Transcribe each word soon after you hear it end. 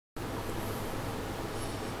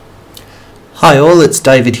Hi all, it's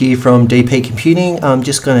David here from DP Computing. I'm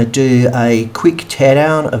just going to do a quick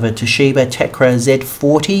teardown of a Toshiba Tecra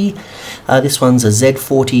Z40. This one's a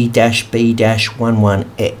Z40-B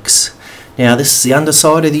 11X. Now this is the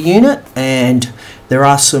underside of the unit and there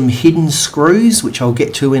are some hidden screws which I'll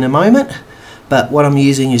get to in a moment, but what I'm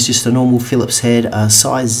using is just a normal Phillips head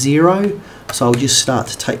size 0, so I'll just start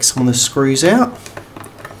to take some of the screws out.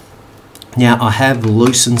 Now I have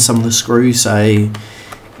loosened some of the screws, so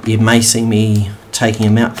you may see me taking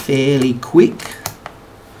them out fairly quick.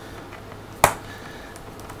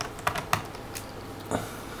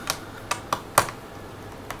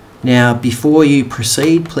 Now before you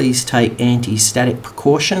proceed, please take anti-static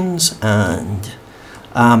precautions and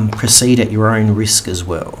proceed at your own risk as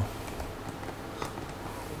well.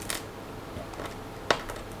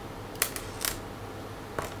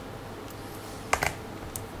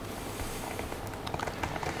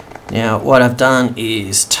 Now what I've done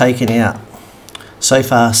is taken out so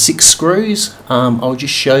far 6 screws. I'll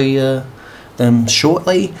just show you them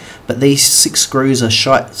shortly, but these 6 screws are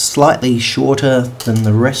slightly shorter than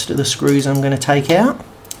the rest of the screws I'm going to take out.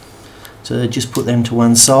 So just put them to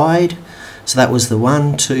one side. So that was the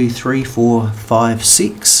 1, 2, 3, 4, 5,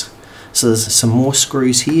 6. So there's some more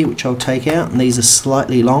screws here which I'll take out, and these are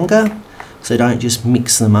slightly longer, so don't just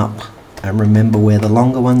mix them up, and remember where the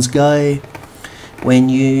longer ones go when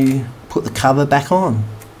you put the cover back on.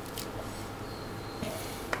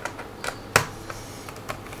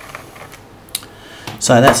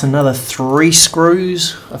 So that's another 3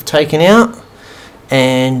 screws I've taken out,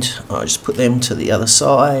 and I'll just put them to the other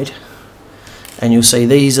side, and you'll see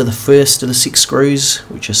these are the first of the 6 screws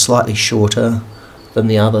which are slightly shorter than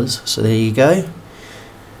the others. So there you go.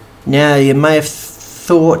 Now you may have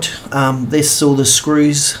thought this is all the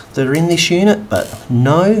screws that are in this unit, but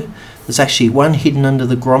no. There's actually 1 hidden under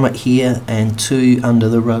the grommet here and 2 under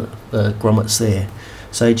the grommets there.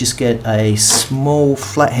 So just get a small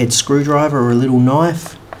flathead screwdriver or a little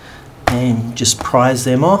knife and just prise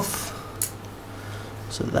them off.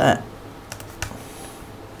 So that.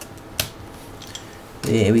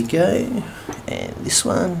 There we go. And this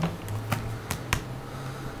one.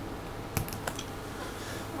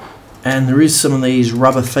 And there is some of these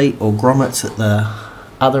rubber feet or grommets at the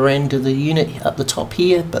other end of the unit up the top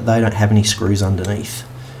here, but they don't have any screws underneath.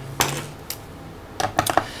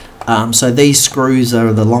 So these screws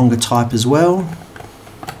are the longer type as well.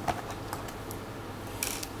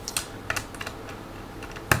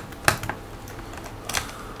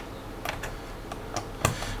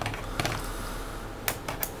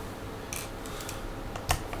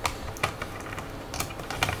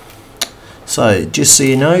 So just so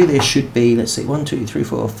you know, there should be, let's see, 1, 2, 3,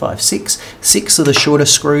 4, 5, 6. 6 are the shorter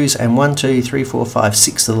screws and 1, 2, 3, 4, 5,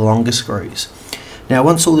 6 are the longer screws. Now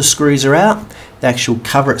once all the screws are out, the actual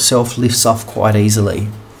cover itself lifts off quite easily.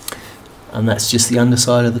 And that's just the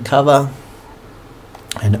underside of the cover.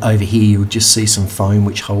 And over here you'll just see some foam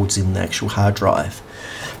which holds in the actual hard drive.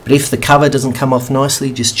 But if the cover doesn't come off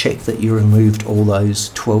nicely, just check that you removed all those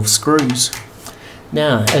 12 screws.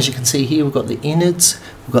 Now, as you can see here, we've got the innards,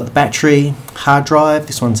 we've got the battery, hard drive,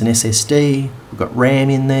 this one's an SSD, we've got RAM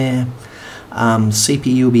in there,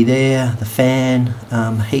 CPU will be there, the fan,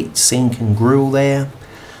 heat sink and grill there,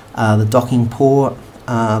 the docking port,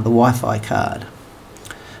 the Wi-Fi card.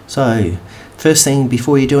 So, first thing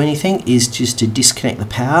before you do anything is just to disconnect the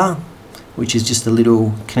power, which is just a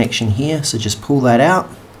little connection here, so just pull that out.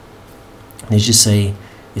 And as you see,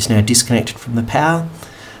 it's now disconnected from the power.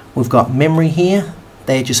 We've got memory here.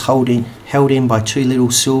 They're just held in by 2 little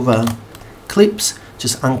silver clips.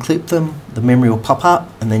 Just unclip them, the memory will pop up,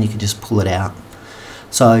 and then you can just pull it out.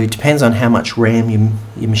 So it depends on how much RAM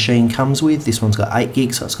your machine comes with. This one's got 8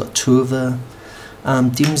 gigs, so it's got 2 of the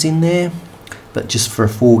DIMMs in there. But just for a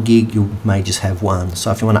 4 gig, you may just have 1. So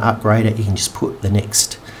if you want to upgrade it, you can just put the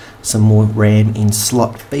next some more RAM in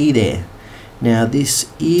slot B there. Now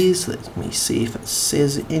this is, let me see if it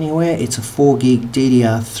says it anywhere, it's a 4 gig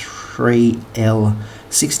DDR3L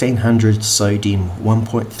 1600 SODIMM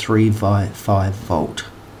 1.35 volt.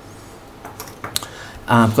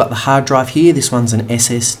 I've got the hard drive here. This one's an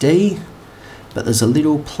SSD, but there's a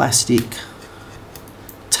little plastic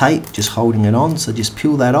tape just holding it on, so just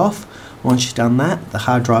peel that off. Once you've done that, the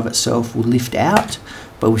hard drive itself will lift out,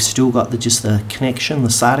 but we've still got just the connection, the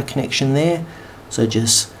SATA connection there, so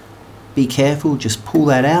just be careful, just pull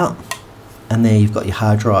that out, and there you've got your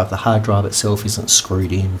hard drive. The hard drive itself isn't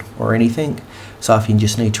screwed in or anything, so if you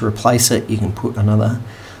just need to replace it, you can put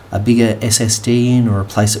a bigger SSD in, or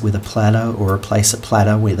replace it with a platter, or replace a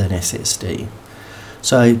platter with an SSD.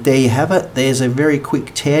 So there you have it. There's a very quick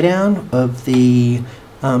teardown of the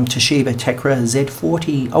Toshiba Tecra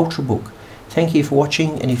Z40 Ultrabook. Thank you for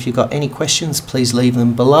watching, and if you've got any questions, please leave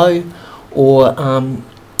them below, or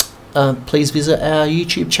please visit our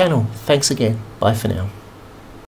YouTube channel. Thanks again. Bye for now.